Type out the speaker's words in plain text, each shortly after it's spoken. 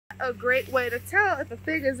a great way to tell if a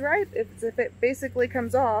fig is ripe if it basically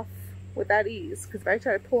comes off with that ease. Because if I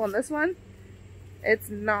try to pull on this one, it's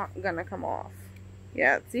not gonna come off.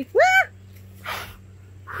 Yeah, see?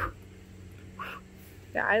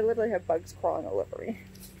 Yeah, I literally have bugs crawling all over me.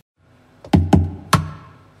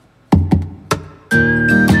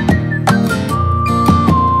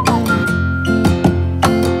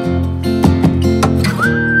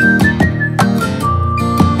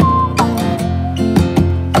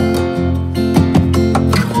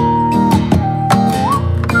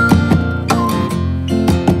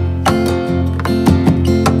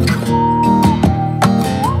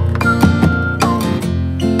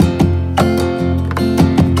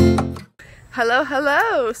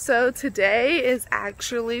 Hello! So today is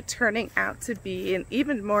actually turning out to be an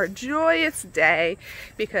even more joyous day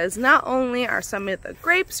because not only are some of the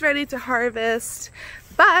grapes ready to harvest,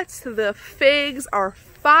 but the figs are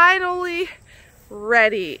finally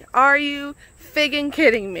ready. Are you figgin'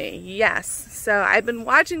 kidding me? Yes. So I've been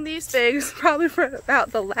watching these figs probably for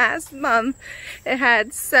about the last month. It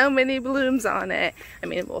had so many blooms on it. I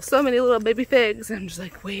mean, well, so many little baby figs. I'm just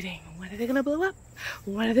like waiting. When are they gonna blow up?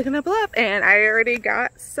 When are they gonna blow up? And I already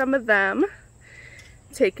got some of them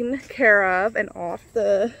taken care of and off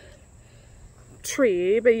the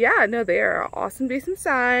tree. But yeah, no, they are awesome, decent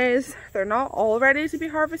size. They're not all ready to be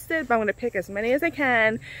harvested, but I'm gonna pick as many as I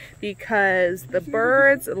can because the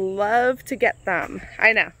birds love to get them.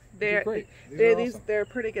 I know. They're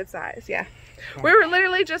pretty good size, yeah. We were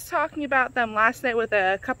literally just talking about them last night with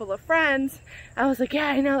a couple of friends. I was like, yeah,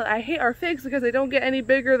 I know, I hate our figs because they don't get any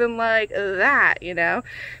bigger than like that, you know?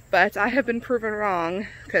 But I have been proven wrong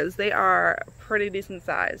because they are pretty decent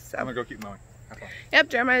size. So. I'm gonna go keep mowing. Yep,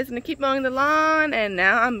 Jeremiah's gonna keep mowing the lawn, and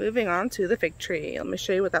now I'm moving on to the fig tree. Let me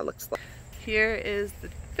show you what that looks like. Here is the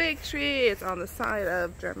fig tree. It's on the side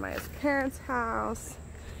of Jeremiah's parents' house.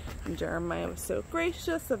 And Jeremiah was so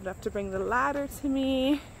gracious enough to bring the ladder to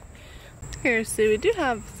me. Here, so we do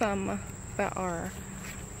have some that are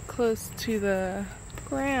close to the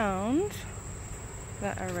ground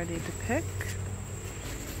that are ready to pick.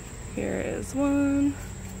 Here is one.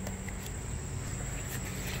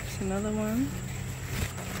 There's another one.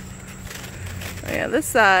 Oh yeah, this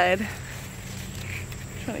side. I'm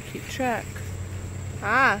trying to keep track.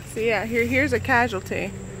 Ah, so yeah, here's a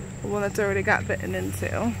casualty. The one that's already got bitten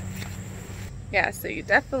into. Yeah, so you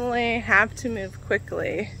definitely have to move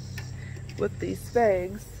quickly with these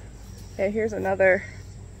figs. Okay, here's another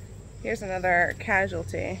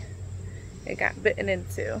casualty. It got bitten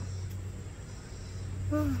into.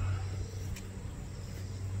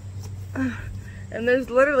 And there's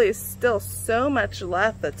literally still so much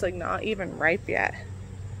left that's like not even ripe yet.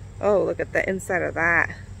 Oh, look at the inside of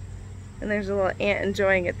that. And there's a little ant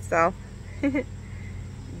enjoying itself.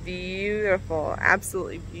 Beautiful,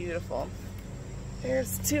 absolutely beautiful.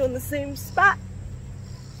 There's two in the same spot.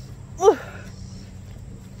 Ooh.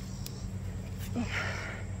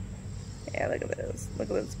 Yeah, look at those. Look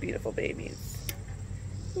at those beautiful babies.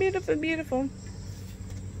 Beautiful, beautiful.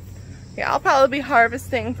 Yeah, I'll probably be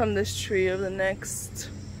harvesting from this tree over the next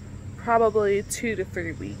probably 2 to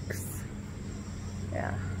 3 weeks.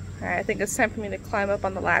 Yeah. Alright, I think it's time for me to climb up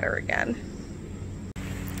on the ladder again.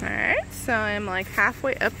 Alright, so I'm like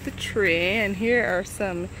halfway up the tree, and here are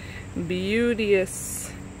some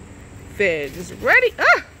beauteous figs. Ready?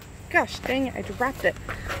 Ah! Gosh, dang it, I dropped it.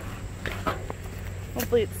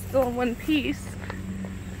 Hopefully it's still in one piece.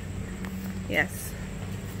 Yes.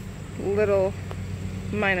 Little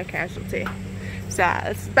minor casualty. So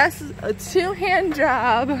it's best a two-hand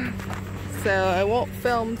job, so I won't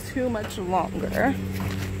film too much longer.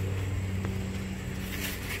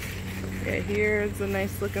 Yeah, here's a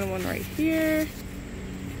nice looking one right here.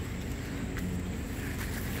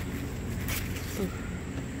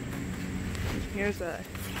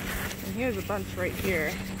 And here's a bunch right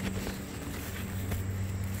here.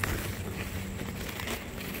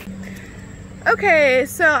 Okay,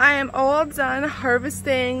 so I am all done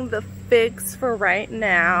harvesting the figs for right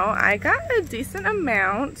now. I got a decent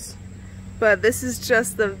amount, but this is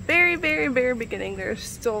just the very, very, very beginning. There's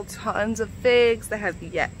still tons of figs that have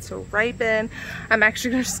yet to ripen. I'm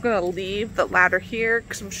actually just gonna leave the ladder here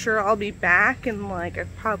because I'm sure I'll be back in like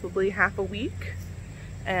probably half a week.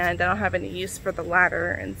 And I don't have any use for the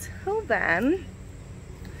ladder until then.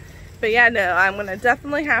 But yeah, no, I'm gonna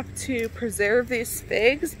definitely have to preserve these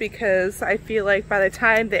figs because I feel like by the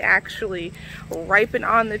time they actually ripen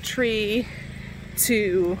on the tree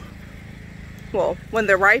to, well, when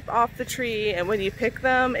they're ripe off the tree and when you pick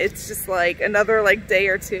them, it's just like another like day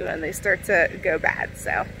or two and they start to go bad.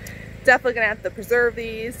 So definitely gonna have to preserve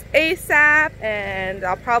these ASAP, and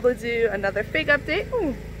I'll probably do another fig update.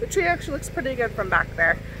 Ooh, the tree actually looks pretty good from back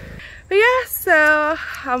there. But yeah, so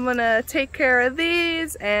I'm gonna take care of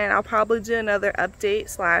these, and I'll probably do another update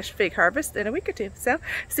 / fig harvest in a week or two. So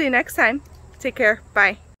see you next time. Take care.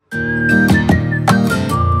 Bye.